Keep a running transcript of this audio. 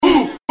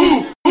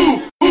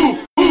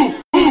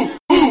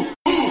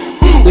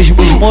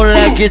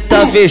moleque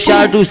tá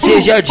fechado,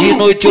 seja de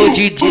noite ou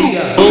de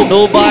dia.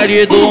 No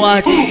baile do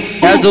Martim,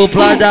 é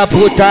dupla da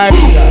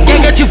putaria.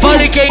 Quer que eu te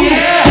fale quem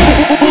é?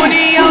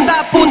 Uniao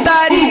da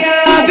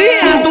Putaria,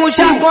 viado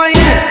já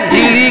conhece.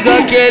 Se liga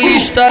que ele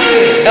está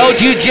aí. É o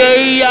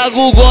DJ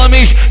Yago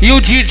Gomes e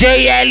o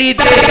DJ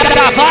LD.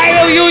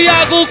 Vai eu e o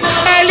Yago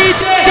LD,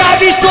 já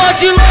vistou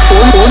de longe.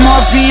 Ô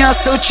novinha,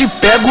 se eu te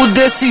pego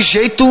desse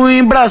jeito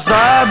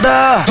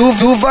embrasada, tu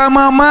vai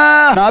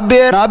mamar na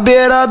beira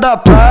da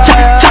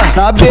praia,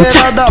 na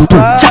beira da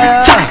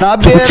praia, na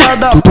beira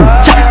da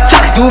praia.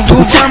 Tu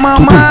vai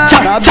mamar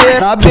na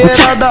beira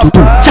da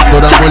praia.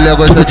 Toda mulher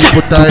gosta de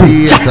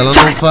putaria, se ela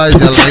não faz,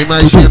 ela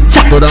imagina.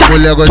 Toda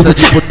mulher gosta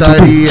de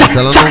putaria, se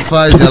ela não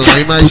faz, ela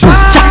imagina.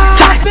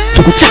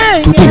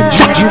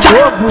 De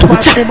novo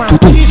vai pro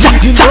Martins,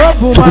 de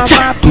novo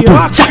mama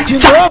piroca, de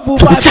novo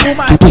vai pro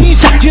Martins,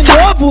 de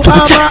novo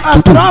ama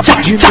a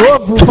tropa, de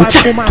novo vai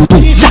pro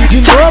Martins,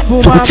 de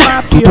novo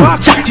mama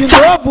piroca, de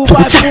novo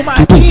vai pro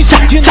Martins,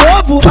 de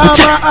novo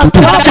ama a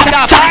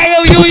tropa. Vai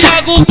eu e o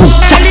Yago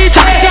LD,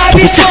 já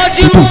vistou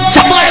de longe.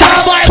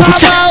 Vai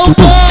mamar o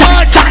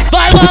pote,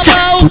 vai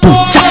mamar o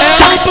pote. É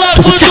o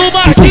bloco do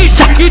Martins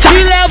que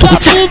te leva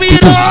pro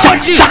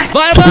Mirante.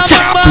 Vai mamar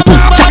o pote.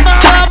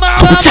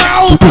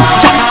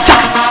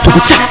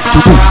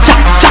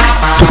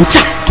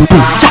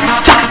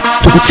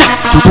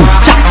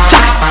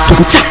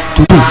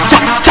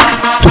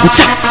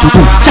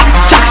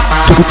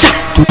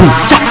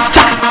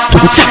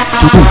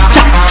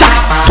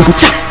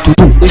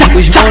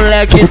 Os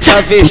moleque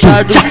tá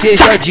fechado,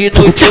 seja de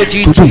noite ou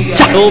de dia.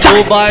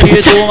 No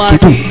baile do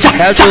Martim,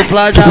 é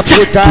dupla da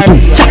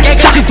putaria. Quer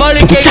que eu te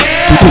fale quem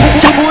é?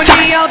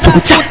 Uniao Da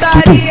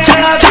Putaria,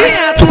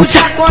 viado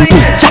já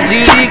conhece. Se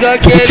liga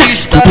que ele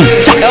está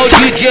aí. É o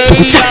DJ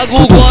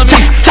Yago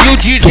Gomes e o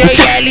DJ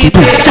LD.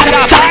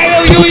 Vai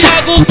eu e o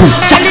Yago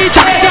LD,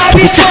 já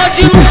vistou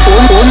de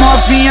longe. Ô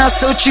novinha,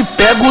 se eu te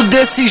pego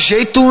desse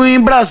jeito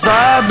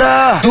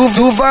embrasada,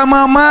 tu vai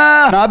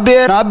mamar na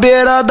beira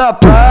da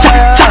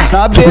praia,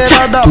 na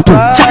beira da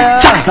praia,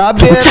 na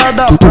beira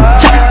da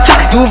praia.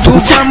 Tu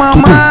vai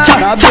mamar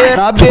na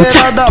beira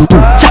da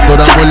praia.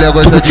 Toda mulher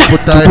gosta de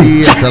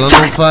putaria, se ela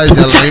não faz,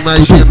 ela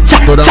imagina.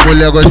 Toda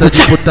mulher gosta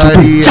de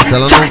putaria, se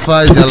ela não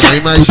faz, ela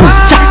imagina.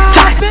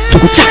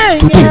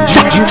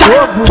 De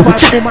novo vai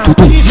pro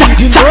Martins,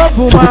 de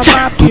novo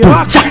mama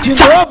piroca, de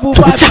novo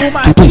vai pro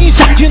Martins,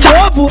 de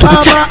novo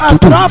ama a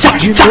tropa,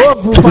 de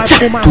novo vai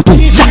pro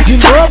Martins, de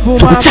novo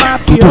mama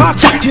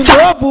piroca, de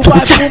novo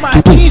vai pro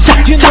Martins,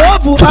 de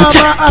novo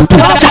ama a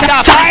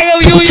tropa. Vai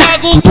eu e o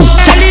Yago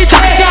LD,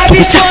 já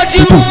vistou de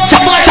longe.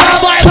 Vai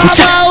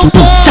mamar o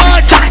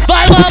pote,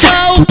 vai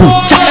mamar o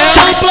pote. É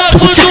o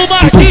bloco do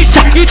Martins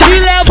que te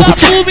leva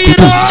pro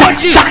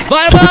Mirante.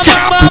 Vai mamar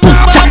o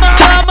pote.